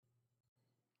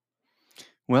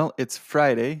Well, it's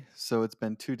Friday, so it's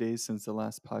been 2 days since the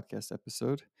last podcast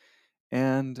episode,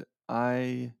 and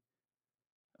I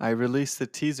released the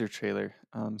teaser trailer.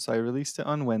 So I released it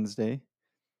on Wednesday,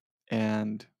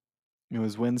 and it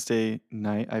was Wednesday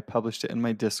night. I published it in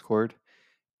my Discord,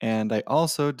 and I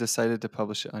also decided to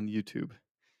publish it on YouTube.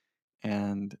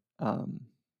 And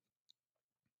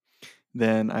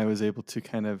then I was able to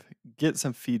kind of get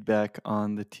some feedback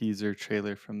on the teaser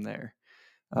trailer from there.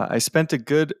 I spent a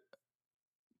good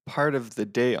part of the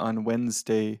day on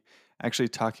Wednesday actually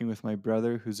talking with my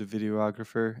brother, who's a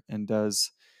videographer and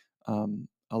does a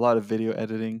lot of video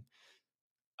editing.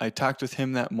 I talked with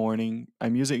him that morning. I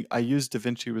used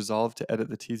DaVinci Resolve to edit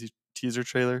the teaser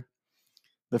trailer,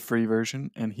 the free version,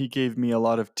 and he gave me a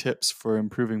lot of tips for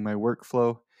improving my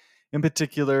workflow. In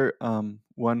particular,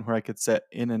 one where I could set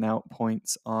in and out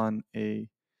points on a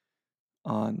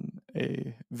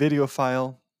video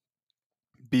file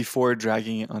before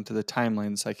dragging it onto the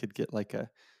timeline, so I could get like a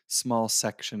small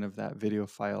section of that video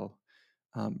file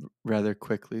rather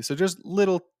quickly. So just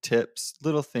little tips,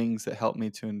 little things that help me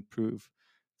to improve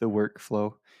the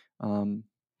workflow, um,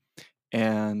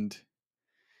 and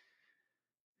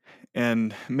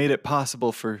and made it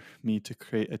possible for me to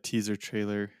create a teaser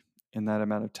trailer in that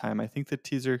amount of time. I think the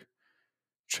teaser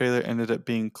trailer ended up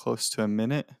being close to a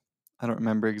minute. I don't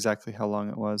remember exactly how long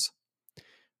it was.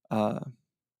 Uh,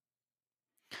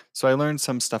 so I learned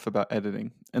some stuff about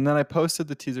editing, and then I posted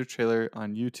the teaser trailer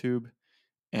on YouTube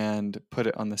and put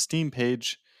it on the Steam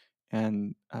page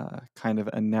and kind of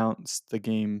announced the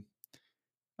game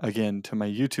again to my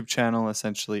YouTube channel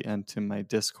essentially and to my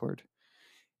Discord.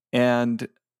 And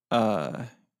uh,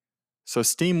 so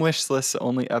Steam Wishlists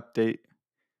only update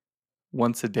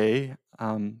once a day.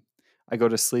 I go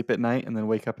to sleep at night and then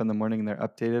wake up in the morning and they're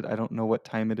updated. I don't know what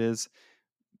time it is.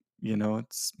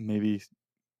 It's maybe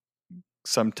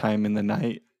sometime in the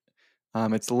night.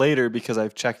 It's later because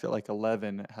I've checked at like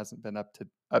 11. It hasn't been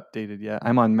updated yet.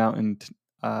 I'm on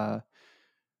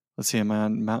let's see, am I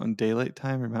on Mountain Daylight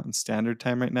Time or Mountain Standard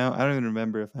Time right now? I don't even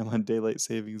remember if I'm on Daylight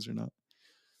Savings or not.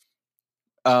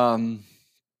 Um,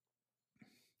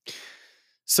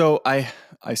 so I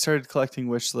started collecting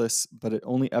wish lists, but it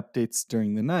only updates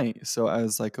during the night. So I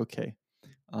was like, okay.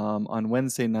 On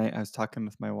Wednesday night, I was talking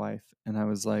with my wife, and I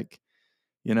was like,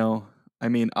 you know, I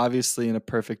mean, obviously, in a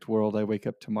perfect world, I wake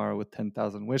up tomorrow with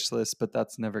 10,000 wish lists, but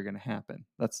that's never going to happen.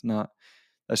 That's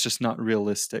just not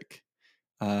realistic.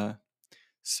 Uh,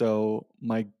 So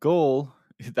my goal,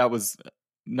 that was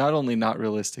not only not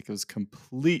realistic, it was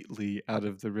completely out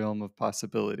of the realm of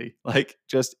possibility, like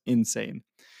just insane.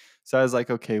 So I was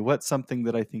like, okay, what's something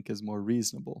that I think is more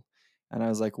reasonable? And I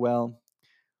was like, well,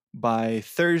 by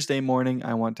Thursday morning,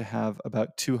 I want to have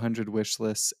about 200 wish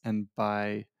lists. And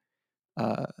by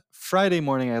Friday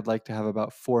morning, I'd like to have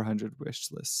about 400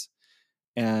 wish lists.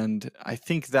 And I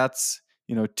think that's,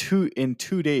 in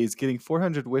 2 days, getting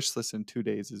 400 wish lists in 2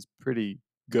 days is pretty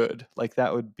good. Like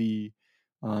that would be,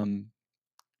 um,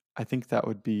 I think that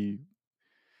would be,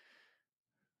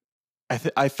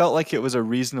 I felt like it was a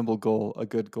reasonable goal, a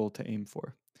good goal to aim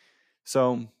for.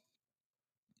 So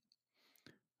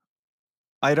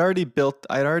I'd already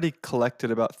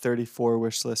collected about 34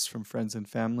 wish lists from friends and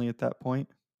family at that point.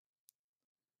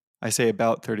 I say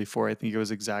about 34, I think it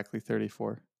was exactly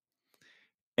 34.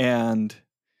 And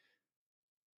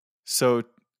so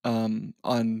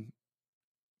on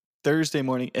Thursday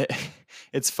morning,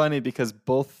 it's funny because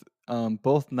both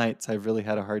nights I've really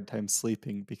had a hard time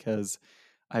sleeping because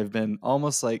I've been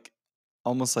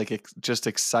just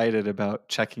excited about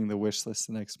checking the wish list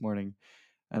the next morning,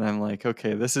 and I'm like,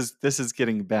 okay, this is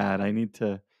getting bad. I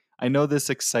know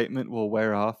this excitement will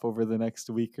wear off over the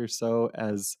next week or so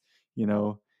as you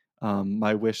know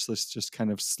my wish list just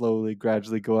kind of slowly,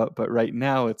 gradually go up. But right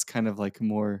now, it's kind of like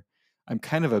more. I'm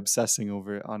kind of obsessing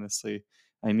over it, honestly.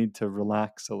 I need to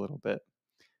relax a little bit.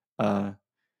 Uh,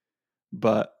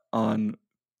 but on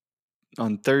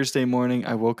Thursday morning,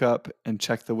 I woke up and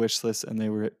checked the wish list, and they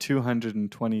were at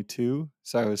 222.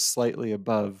 So I was slightly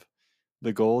above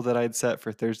the goal that I'd set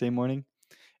for Thursday morning.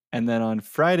 And then on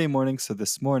Friday morning, so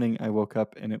this morning, I woke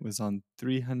up and it was on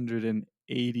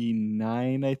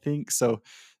 389, I think. So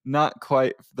not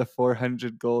quite the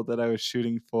 400 goal that I was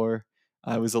shooting for.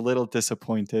 I was a little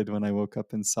disappointed when I woke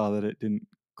up and saw that it didn't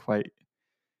quite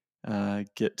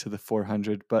get to the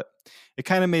 400, but it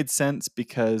kind of made sense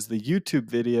because the YouTube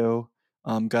video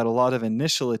got a lot of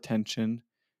initial attention,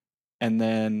 and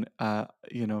then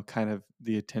kind of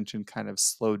the attention kind of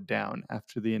slowed down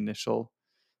after the initial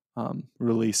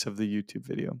release of the YouTube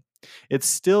video. It's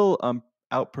still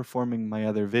outperforming my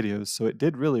other videos, so it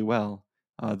did really well.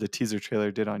 The teaser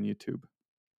trailer did on YouTube.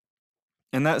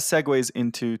 And that segues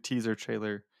into teaser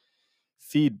trailer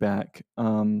feedback.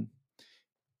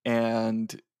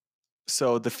 And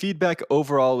so the feedback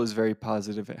overall was very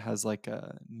positive. It has like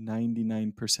a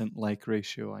 99% like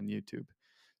ratio on YouTube.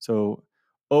 So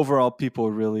overall, people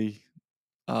really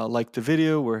liked the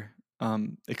video, were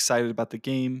excited about the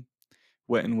game,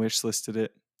 went and wishlisted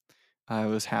it. I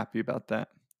was happy about that.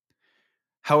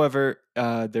 However,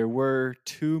 there were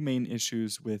two main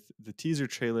issues with the teaser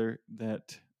trailer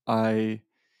that I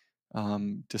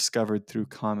discovered through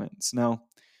comments. Now,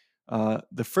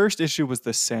 the first issue was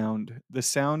the sound. The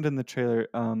sound in the trailer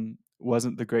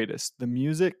wasn't the greatest. The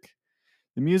music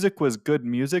was good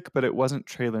music, but it wasn't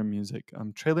trailer music.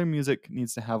 Trailer music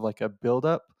needs to have like a build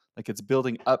up, like it's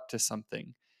building up to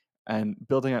something, and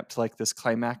building up to like this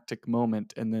climactic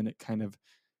moment, and then it kind of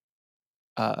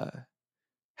uh,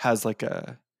 has like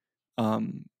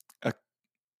um, a,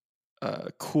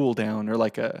 a cool down, or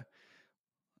like a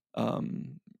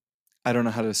um, I don't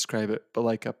know how to describe it, but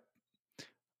like a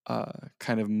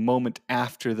kind of moment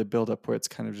after the buildup where it's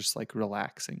kind of just like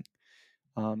relaxing,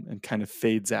 and kind of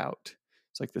fades out.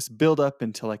 It's like this build up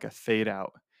into like a fade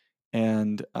out.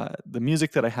 And the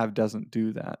music that I have doesn't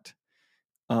do that.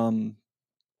 Um,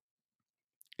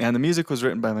 and the music was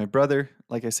written by my brother.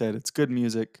 Like I said, it's good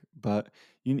music, but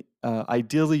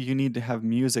ideally you need to have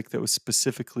music that was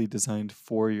specifically designed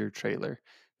for your trailer.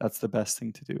 That's the best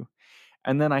thing to do.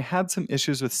 And then I had some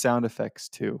issues with sound effects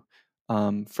too.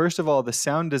 First of all, the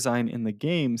sound design in the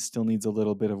game still needs a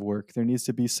little bit of work. There needs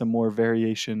to be some more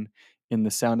variation in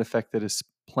the sound effect that is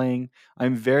playing.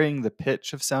 I'm varying the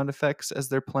pitch of sound effects as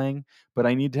they're playing, but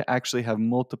I need to actually have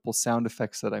multiple sound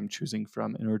effects that I'm choosing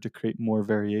from in order to create more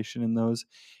variation in those.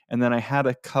 And then I had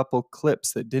a couple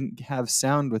clips that didn't have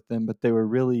sound with them, but they were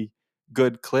really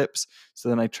good clips. So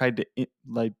then I tried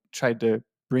to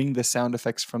bring the sound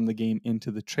effects from the game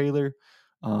into the trailer,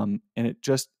 and it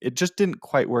just didn't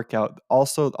quite work out.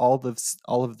 Also, all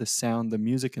of the sound, the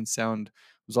music and sound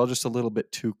was all just a little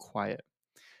bit too quiet,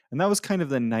 and that was kind of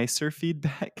the nicer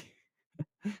feedback.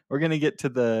 We're gonna get to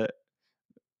the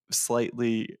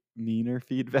slightly meaner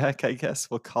feedback, I guess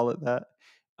we'll call it that.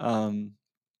 Um,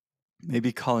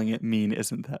 Maybe calling it mean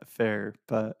isn't that fair,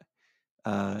 but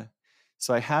uh,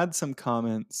 so I had some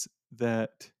comments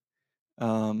that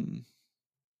um,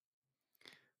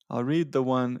 I'll read the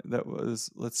one that was.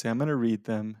 Let's see, I'm gonna read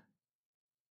them.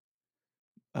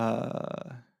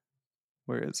 Uh,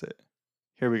 where is it?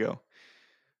 Here we go.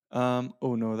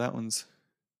 Oh no, that one's.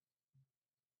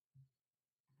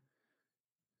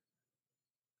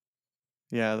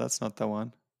 Yeah, that's not the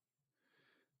one.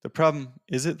 The problem,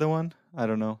 is it the one? I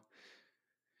don't know.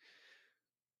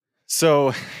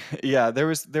 So, yeah, there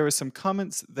was some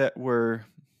comments that were.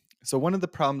 So one of the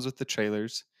problems with the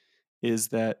trailers is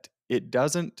that it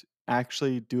doesn't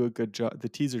actually do a good job. The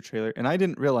teaser trailer, and I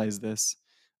didn't realize this.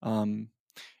 Um,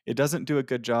 it doesn't do a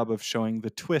good job of showing the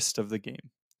twist of the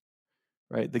game.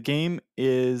 Right, the game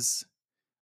is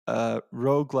a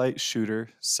roguelite shooter,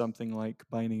 something like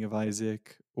Binding of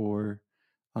Isaac, or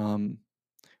um,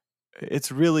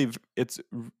 it's really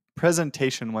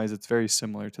presentation wise, it's very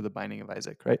similar to the Binding of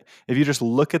Isaac, right? If you just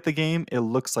look at the game, it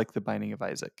looks like the Binding of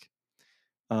Isaac.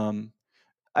 um,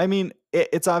 I mean,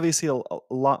 it's obviously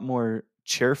a lot more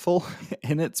cheerful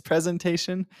in its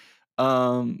presentation,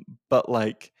 but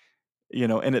like,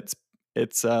 and it's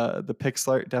the pixel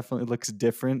art definitely looks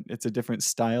different. It's a different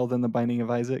style than the Binding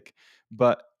of Isaac,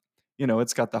 but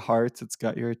it's got the hearts, it's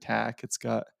got your attack, it's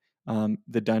got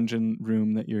the dungeon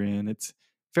room that you're in. It's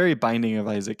very Binding of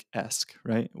Isaac-esque,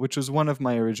 right? Which was one of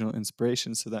my original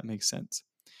inspirations, so that makes sense.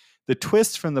 The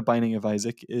twist from the Binding of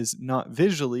Isaac is not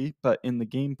visually, but in the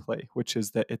gameplay, which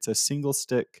is that it's a single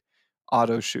stick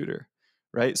auto shooter,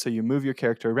 right? So you move your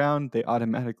character around, they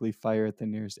automatically fire at the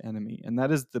nearest enemy. And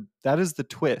that is the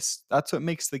twist. That's what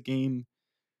makes the game.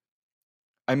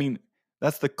 I mean,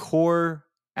 that's the core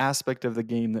aspect of the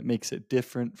game that makes it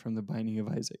different from the Binding of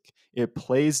Isaac. It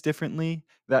plays differently.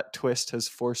 That twist has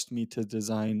forced me to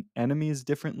design enemies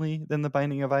differently than the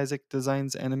Binding of Isaac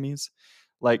designs enemies.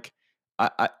 Like,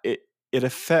 it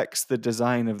affects the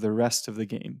design of the rest of the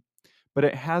game, but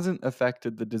it hasn't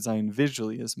affected the design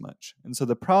visually as much. And so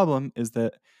the problem is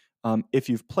that if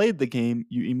you've played the game,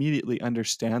 you immediately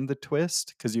understand the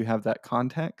twist because you have that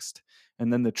context,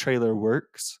 and then the trailer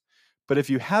works. But if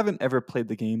you haven't ever played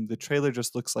the game, the trailer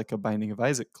just looks like a Binding of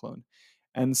Isaac clone.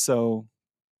 And so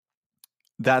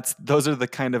those are the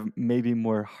kind of maybe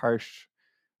more harsh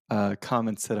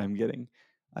comments that I'm getting.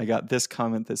 I got this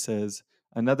comment that says,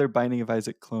 another Binding of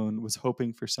Isaac clone, was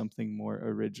hoping for something more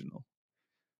original.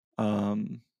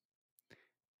 Um,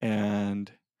 and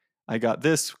I got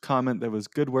this comment that was,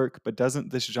 good work, but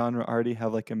doesn't this genre already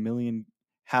have like a million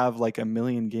have like a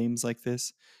million games like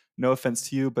this. No offense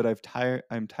to you, but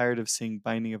I'm tired of seeing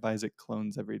Binding of Isaac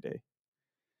clones every day.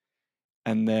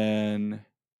 And then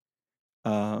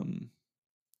um,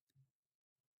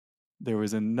 there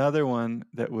was another one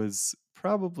that was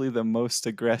probably the most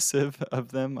aggressive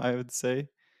of them, I would say.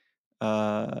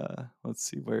 Let's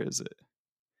see, where is it?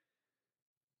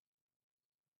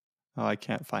 Oh, I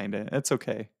can't find it. It's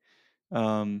okay.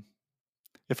 Um,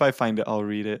 if I find it, I'll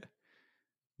read it.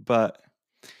 But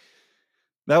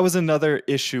that was another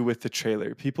issue with the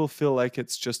trailer. People feel like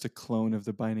it's just a clone of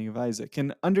The Binding of Isaac.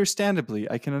 And understandably,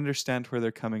 I can understand where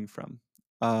they're coming from.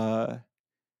 Uh,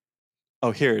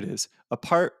 oh, here it is.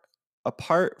 Apart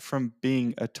from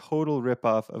being a total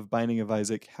ripoff of Binding of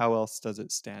Isaac, how else does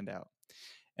it stand out?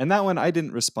 And that one I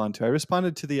didn't respond to. I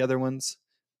responded to the other ones.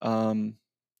 Um,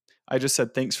 I just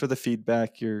said thanks for the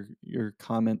feedback. Your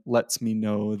comment lets me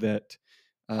know that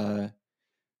uh,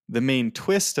 the main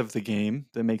twist of the game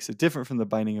that makes it different from The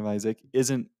Binding of Isaac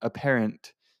isn't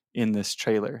apparent in this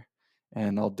trailer,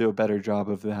 and I'll do a better job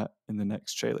of that in the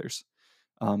next trailers.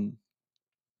 Um,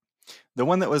 the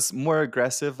one that was more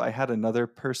aggressive, I had another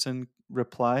person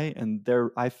reply, and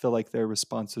I feel like their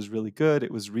response was really good.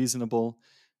 It was reasonable.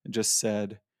 It just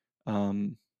said,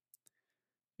 um,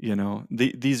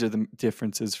 these are the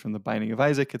differences from The Binding of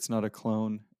Isaac. It's not a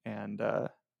clone, and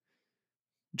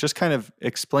just kind of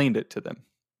explained it to them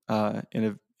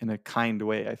in a kind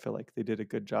way. I feel like they did a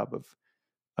good job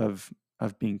of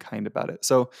of being kind about it.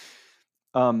 So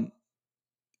um,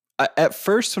 at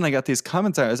first, when I got these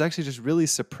comments, I was actually just really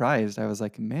surprised. I was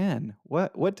like, "Man,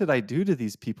 what did I do to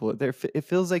these people?" It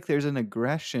feels like there's an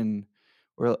aggression,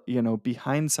 or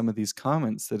behind some of these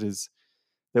comments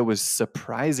that was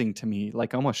surprising to me,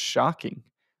 like almost shocking.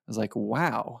 I was like,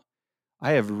 "Wow,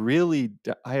 I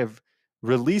have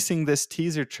releasing this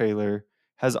teaser trailer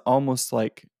has almost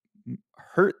like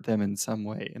hurt them in some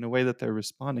way, in a way that they're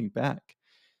responding back."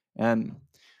 And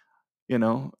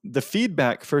the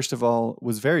feedback, first of all,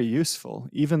 was very useful.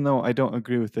 Even though I don't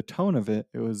agree with the tone of it,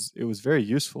 it was very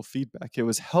useful feedback. It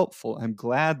was helpful. I'm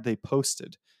glad they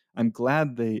posted. I'm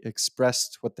glad they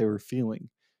expressed what they were feeling,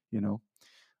 you know.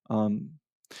 Um,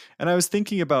 and I was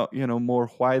thinking about more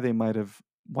why they might have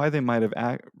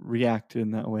reacted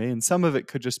in that way, and some of it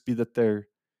could just be that they're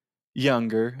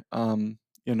younger.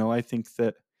 I think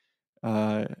that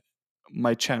uh,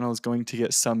 my channel is going to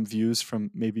get some views from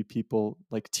maybe people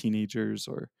like teenagers,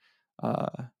 or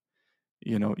uh,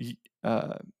 you know y-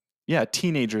 uh, yeah,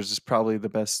 teenagers is probably the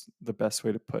best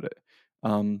way to put it,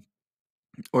 um,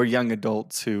 or young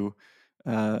adults who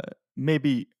uh,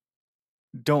 maybe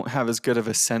don't have as good of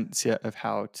a sense yet of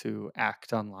how to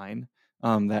act online.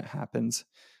 That happens.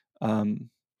 Um,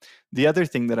 the other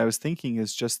thing that I was thinking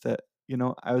is just that,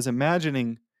 I was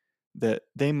imagining that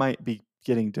they might be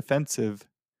getting defensive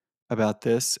about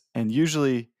this. And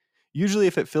usually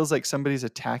if it feels like somebody's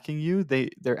attacking you,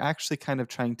 they're actually kind of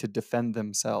trying to defend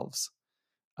themselves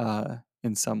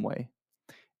in some way.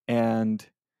 And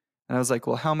I was like,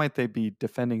 well, how might they be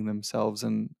defending themselves?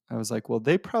 And I was like, well,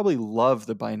 they probably love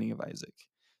The Binding of Isaac.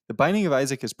 The Binding of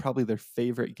Isaac is probably their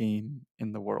favorite game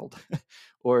in the world.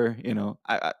 Or,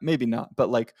 maybe not, but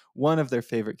like one of their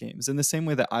favorite games. In the same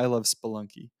way that I love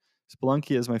Spelunky.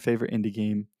 Spelunky is my favorite indie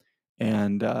game.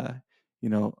 And, you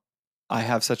know, I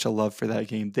have such a love for that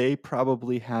game. They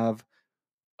probably have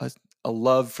a, a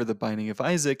love for The Binding of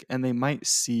Isaac, and they might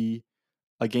see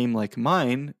a game like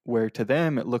mine, where to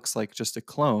them it looks like just a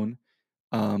clone.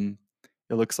 um,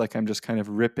 it looks like I'm just kind of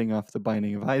ripping off The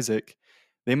Binding of Isaac.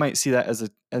 They might see that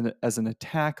as an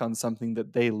attack on something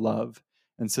that they love,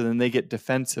 and so then they get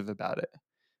defensive about it.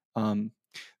 Um,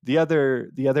 the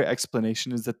other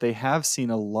explanation is that they have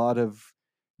seen a lot of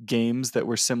games that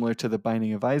were similar to The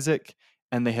Binding of Isaac,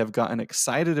 and they have gotten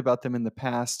excited about them in the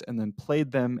past, and then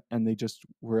played them, and they just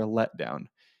were a letdown.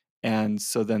 And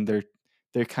so then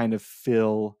they kind of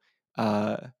feel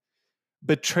uh,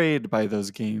 betrayed by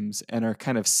those games, and are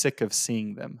kind of sick of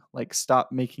seeing them. Like,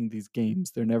 stop making these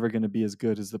games. They're never going to be as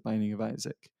good as The Binding of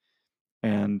Isaac.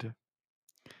 And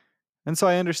so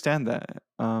I understand that.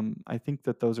 I think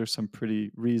that those are some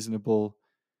pretty reasonable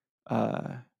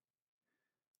uh,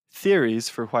 theories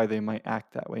for why they might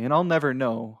act that way. And I'll never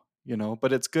know,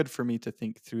 but it's good for me to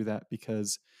think through that,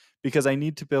 because I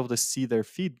need to be able to see their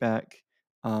feedback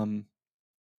um,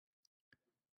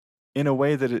 in a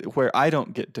way where I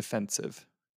don't get defensive,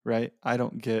 right? I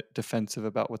don't get defensive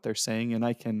about what they're saying, and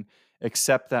I can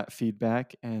accept that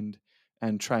feedback and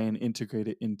try and integrate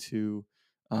it into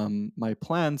my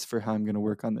plans for how I'm going to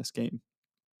work on this game.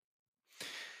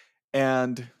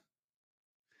 And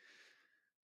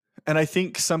And I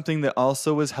think something that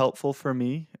also was helpful for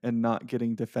me and not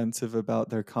getting defensive about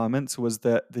their comments was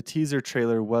that the teaser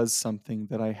trailer was something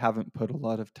that I haven't put a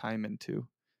lot of time into.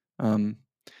 Um,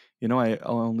 I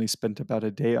only spent about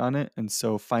a day on it, and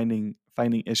so finding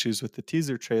issues with the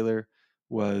teaser trailer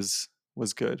was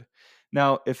good.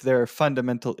 Now, if there are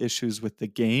fundamental issues with the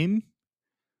game,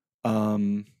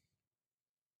 um,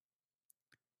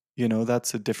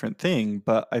 that's a different thing.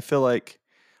 But I feel like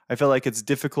it's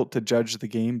difficult to judge the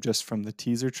game just from the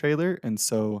teaser trailer. And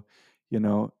so,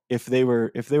 if they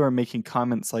were making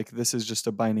comments like this is just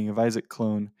a Binding of Isaac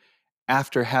clone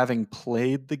after having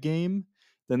played the game,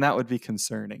 then that would be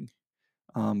concerning.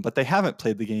 But they haven't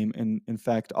played the game. And in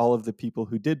fact, all of the people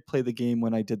who did play the game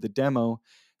when I did the demo,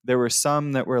 there were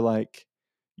some that were like,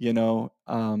 you know,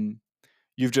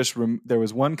 there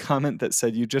was one comment that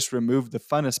said you just removed the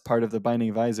funnest part of the Binding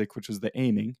of Isaac, which was the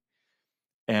aiming,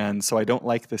 and so I don't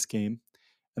like this game.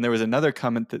 And there was another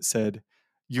comment that said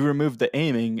you removed the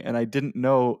aiming, and I didn't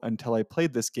know until I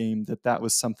played this game that that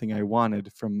was something I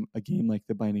wanted from a game like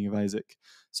the Binding of Isaac.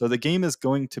 So the game is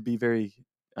going to be very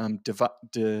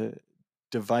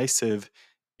divisive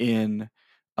in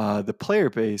the player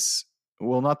base.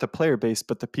 Well, not the player base,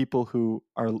 but the people who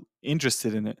are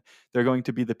interested in it. They're going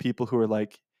to be the people who are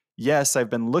like, yes, I've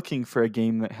been looking for a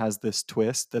game that has this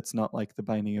twist that's not like The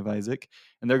Binding of Isaac.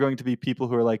 And they're going to be people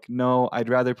who are like, no, I'd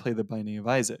rather play The Binding of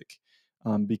Isaac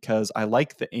because I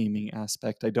like the aiming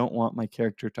aspect. I don't want my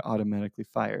character to automatically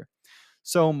fire.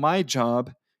 So my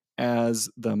job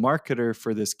as the marketer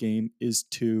for this game is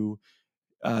to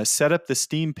set up the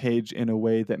Steam page in a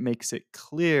way that makes it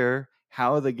clear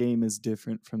how the game is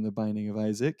different from The Binding of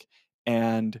Isaac,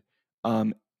 and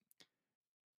um,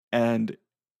 and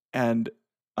and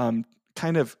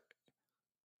kind of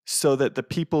so that the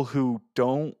people who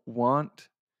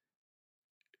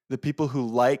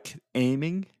like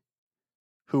aiming,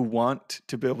 who want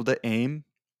to be able to aim,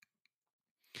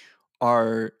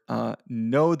 are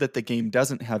know that the game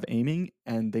doesn't have aiming,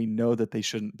 and they know that they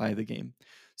shouldn't buy the game.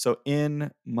 So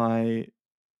in my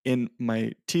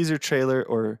teaser trailer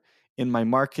or in my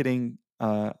marketing,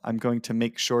 I'm going to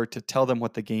make sure to tell them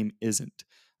what the game isn't.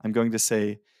 I'm going to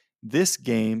say, this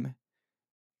game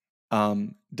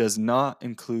does not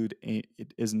include,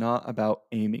 it is not about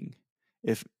aiming.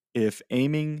 If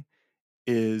aiming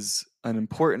is an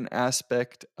important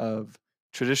aspect of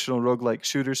traditional roguelike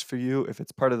shooters for you, if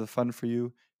it's part of the fun for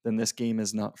you, then this game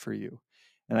is not for you.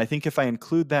 And I think if I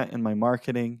include that in my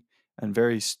marketing and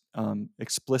very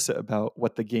explicit about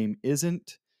what the game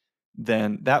isn't,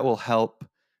 then that will help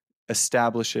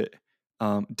establish it,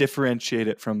 differentiate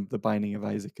it from The Binding of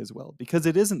Isaac as well, because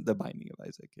it isn't The Binding of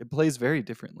Isaac. It plays very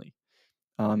differently.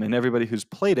 And everybody who's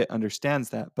played it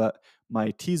understands that, but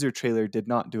my teaser trailer did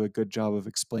not do a good job of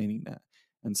explaining that.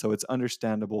 And so it's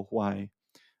understandable why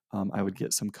I would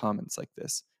get some comments like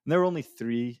this. And there were only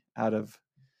 3 out of,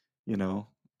 I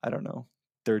don't know,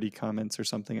 30 comments or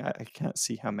something. I can't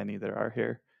see how many there are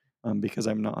here because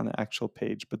I'm not on the actual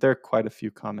page, but there are quite a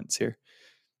few comments here.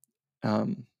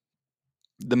 The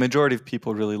majority of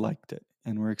people really liked it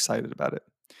and were excited about it.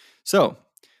 So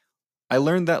I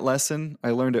learned that lesson.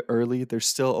 I learned it early. There's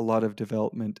still a lot of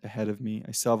development ahead of me.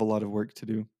 I still have a lot of work to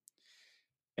do.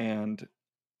 And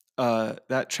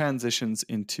that transitions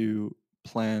into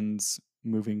plans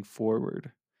moving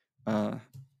forward.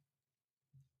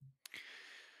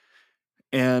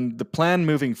 And the plan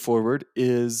moving forward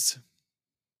is,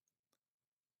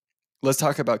 let's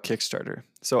talk about Kickstarter.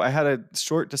 So I had a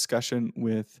short discussion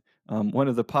with one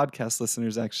of the podcast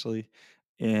listeners actually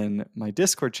in my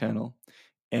Discord channel,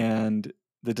 and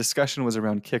the discussion was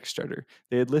around Kickstarter.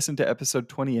 They had listened to episode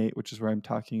 28, which is where I'm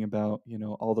talking about,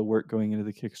 all the work going into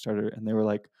the Kickstarter, and they were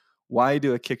like, "Why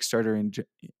do a Kickstarter?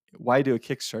 Why do a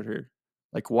Kickstarter?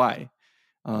 Like, why?"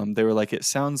 They were like, "It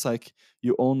sounds like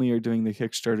you only are doing the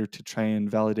Kickstarter to try and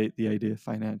validate the idea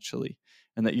financially,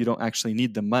 and that you don't actually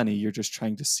need the money. You're just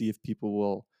trying to see if people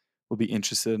will be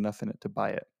interested enough in it to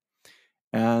buy it."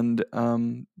 And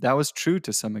that was true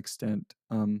to some extent.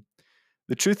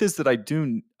 The truth is that I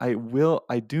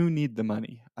do need the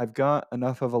money. I've got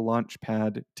enough of a launch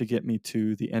pad to get me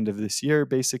to the end of this year,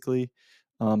 basically.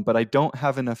 But I don't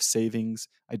have enough savings.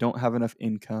 I don't have enough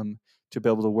income to be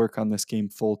able to work on this game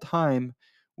full time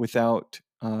without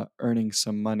earning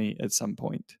some money at some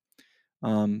point.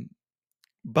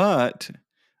 But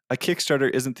a Kickstarter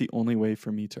isn't the only way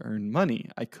for me to earn money.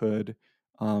 I could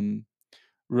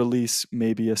release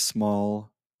maybe a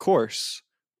small course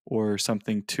or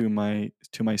something to my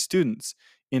students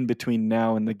in between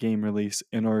now and the game release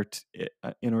in order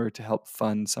to help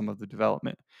fund some of the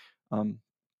development. I'm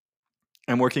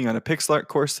working on a pixel art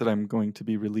course that I'm going to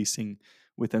be releasing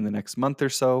within the next month or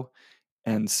so.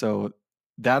 And so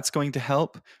that's going to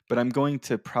help, but I'm going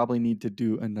to probably need to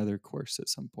do another course at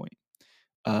some point.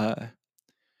 Uh,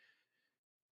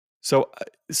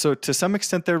 so to some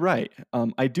extent, they're right.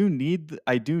 I do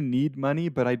need money,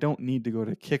 but I don't need to go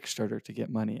to Kickstarter to get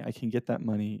money. I can get that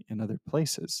money in other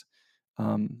places,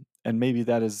 and maybe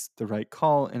that is the right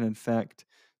call. And in fact,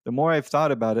 the more I've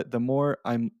thought about it, the more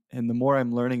I'm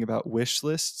learning about wish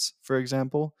lists, for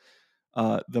example,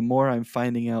 the more I'm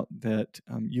finding out that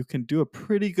you can do a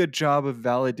pretty good job of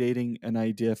validating an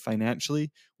idea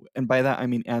financially. And by that, I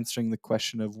mean answering the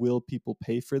question of, will people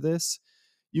pay for this?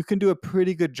 You can do a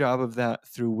pretty good job of that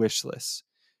through wish lists.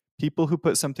 People who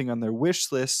put something on their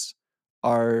wish lists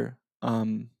are,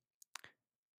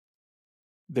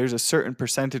 there's a certain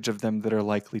percentage of them that are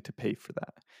likely to pay for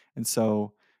that. And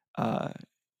so uh,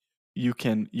 you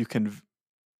can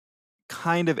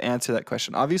kind of answer that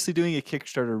question. Obviously, doing a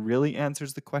Kickstarter really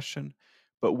answers the question,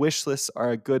 but wish lists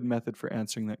are a good method for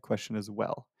answering that question as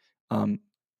well. Um,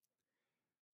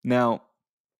 Now,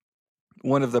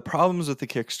 one of the problems with the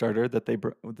Kickstarter that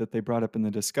they brought up in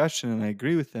the discussion, and I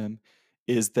agree with them,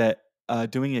 is that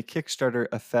doing a Kickstarter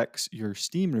affects your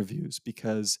Steam reviews,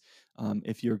 because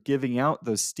if you're giving out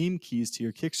those Steam keys to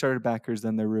your Kickstarter backers,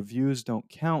 then their reviews don't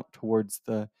count towards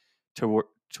the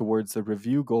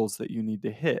review goals that you need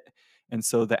to hit, and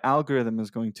so the algorithm is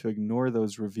going to ignore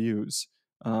those reviews,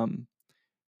 um,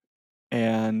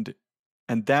 and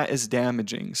that is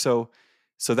damaging. So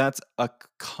that's a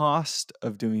cost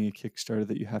of doing a Kickstarter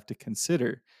that you have to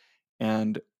consider.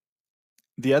 And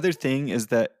the other thing is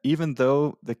that even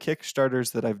though the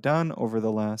Kickstarters that I've done over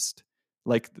the last,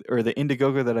 or the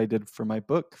Indiegogo that I did for my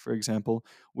book, for example,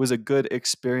 was a good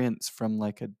experience from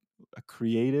like a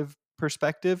creative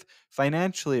perspective,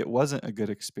 financially it wasn't a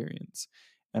good experience.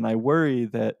 And I worry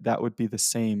that that would be the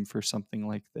same for something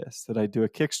like this, that I do a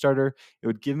Kickstarter, it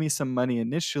would give me some money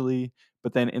initially,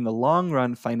 but then in the long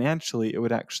run, financially, it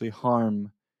would actually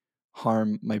harm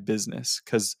my business,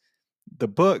 because the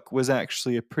book was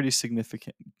actually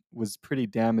was pretty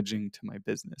damaging to my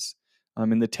business.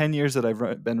 In the 10 years that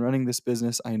I've been running this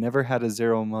business, I never had a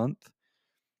 0 month.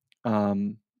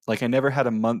 Like I never had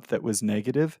a month that was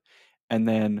negative. And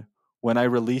then when I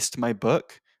released my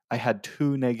book, I had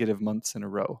 2 negative months in a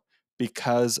row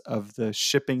because of the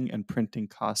shipping and printing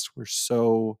costs were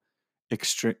so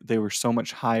extreme. They were so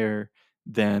much higher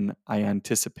than I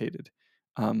anticipated.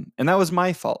 And that was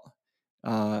my fault.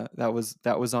 That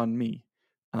was on me.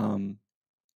 Um,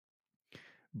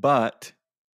 but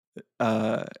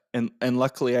and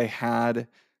luckily I had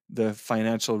the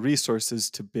financial resources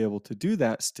to be able to do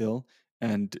that still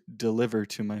and deliver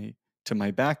to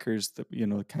my backers, that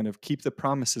kind of keep the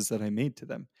promises that I made to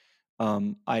them.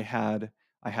 I had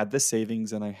the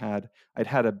savings, and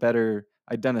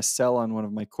I'd done a sell on one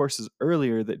of my courses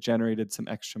earlier that generated some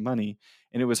extra money,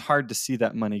 and it was hard to see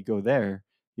that money go there,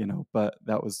 but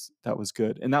that was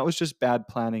good, and that was just bad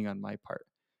planning on my part.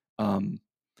 um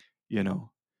you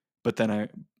know but then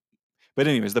but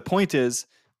anyways, the point is,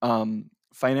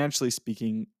 financially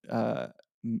speaking, I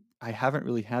haven't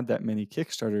really had that many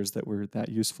Kickstarters that were that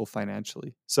useful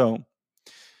financially. So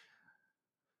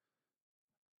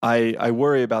I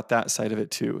worry about that side of it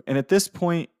too. And at this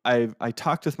point, I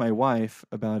talked with my wife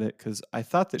about it, because I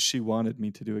thought that she wanted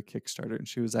me to do a Kickstarter, and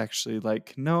she was actually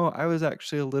like, no, I was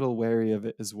actually a little wary of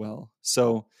it as well.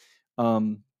 So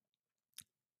um,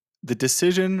 the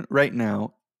decision right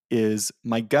now is,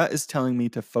 my gut is telling me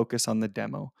to focus on the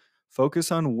demo,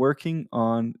 focus on working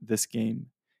on this game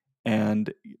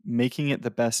and making it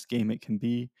the best game it can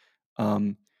be.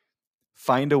 Um,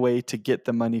 Find a way to get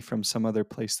the money from some other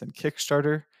place than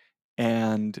Kickstarter.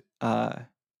 And I'm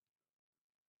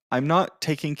not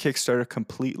taking Kickstarter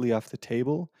completely off the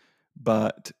table,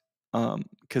 but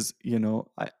because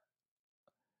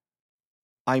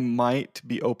I might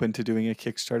be open to doing a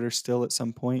Kickstarter still at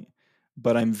some point,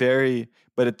 but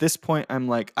but at this point, I'm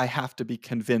like, I have to be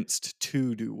convinced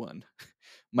to do one.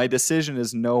 My decision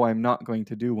is no, I'm not going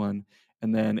to do one.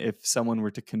 And then if someone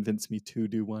were to convince me to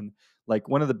do one, like,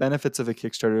 one of the benefits of a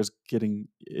Kickstarter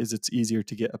is it's easier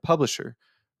to get a publisher,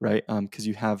 right? Because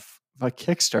you have a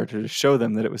Kickstarter to show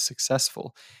them that it was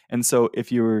successful. And so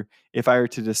if I were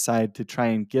to decide to try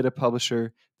and get a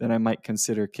publisher, then I might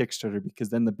consider Kickstarter, because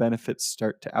then the benefits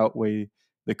start to outweigh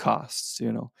the costs.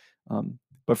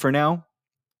 But for now,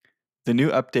 the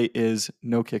new update is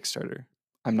no Kickstarter.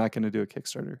 I'm not going to do a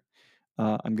Kickstarter.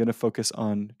 I'm going to focus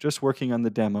on just working on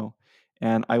the demo.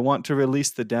 And I want to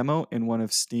release the demo in one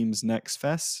of Steam's next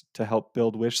fests to help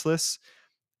build wish lists.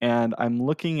 And I'm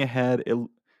looking ahead.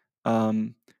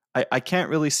 Um, I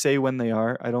can't really say when they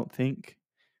are, I don't think.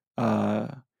 Uh,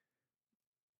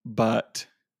 but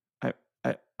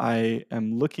I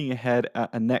am looking ahead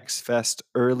at a Next Fest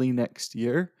early next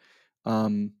year.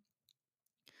 Um,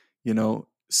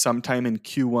 sometime in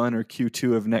Q1 or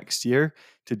Q2 of next year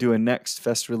to do a Next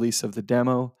Fest release of the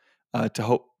demo, to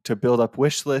hope to build up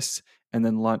wish lists and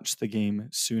then launch the game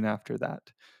soon after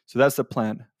that. So that's the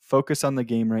plan. Focus on the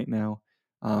game right now.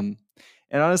 And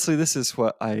honestly, this is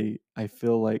what I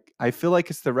feel like. I feel like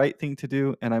it's the right thing to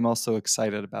do, and I'm also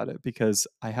excited about it because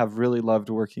I have really loved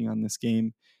working on this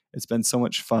game. It's been so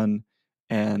much fun,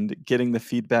 and getting the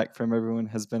feedback from everyone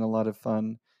has been a lot of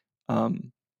fun.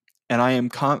 And I am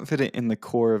confident in the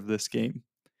core of this game.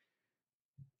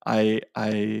 I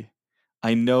I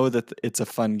I know that it's a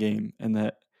fun game and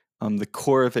that the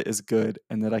core of it is good,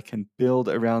 and that I can build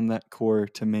around that core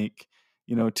to make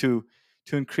to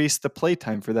increase the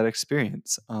playtime for that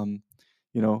experience.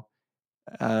 You know,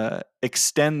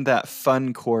 extend that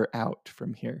fun core out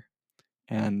from here,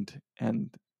 and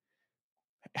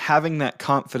having that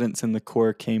confidence in the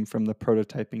core came from the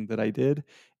prototyping that I did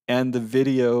and the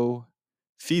video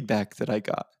feedback that I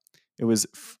got. It was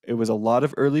a lot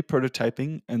of early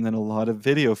prototyping and then a lot of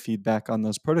video feedback on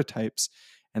those prototypes,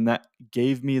 and that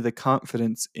gave me the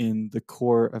confidence in the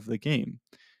core of the game.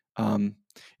 Um,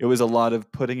 it was a lot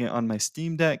of putting it on my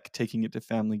Steam Deck, taking it to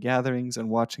family gatherings, and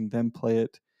watching them play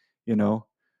it. You know,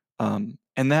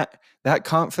 and that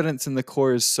confidence in the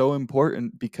core is so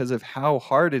important because of how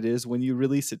hard it is when you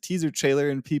release a teaser trailer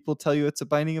and people tell you it's a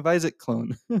Binding of Isaac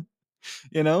clone.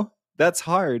 That's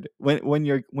hard. When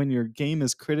your game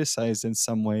is criticized in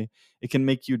some way, it can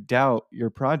make you doubt your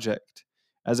project.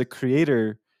 As a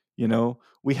creator,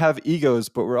 we have egos,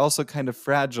 but we're also kind of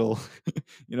fragile.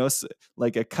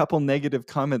 Like a couple negative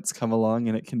comments come along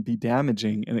and it can be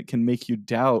damaging, and it can make you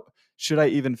doubt, should I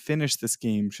even finish this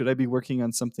game? Should I be working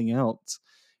on something else?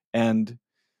 And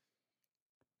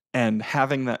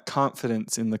having that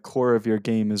confidence in the core of your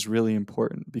game is really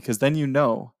important, because then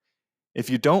if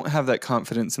you don't have that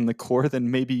confidence in the core, then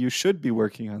maybe you should be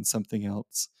working on something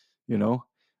else, you know?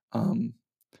 Um,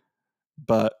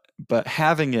 but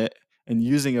having it and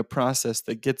using a process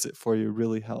that gets it for you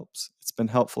really helps. It's been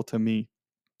helpful to me.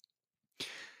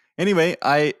 Anyway,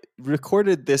 I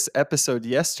recorded this episode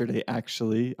yesterday,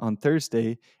 actually, on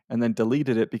Thursday, and then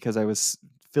deleted it because I was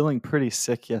feeling pretty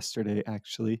sick yesterday,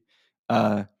 actually.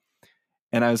 And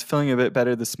I was feeling a bit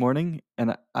better this morning,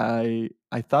 and I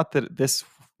thought that this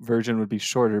version would be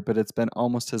shorter, but it's been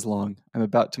almost as long. I'm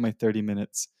about to my 30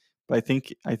 minutes. But I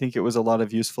think it was a lot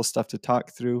of useful stuff to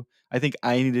talk through. I think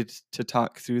I needed to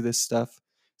talk through this stuff.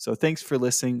 So thanks for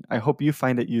listening. I hope you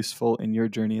find it useful in your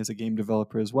journey as a game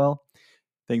developer as well.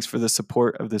 Thanks for the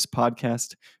support of this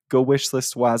podcast. Go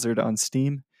wishlist Wazard on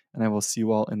Steam, and I will see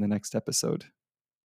you all in the next episode.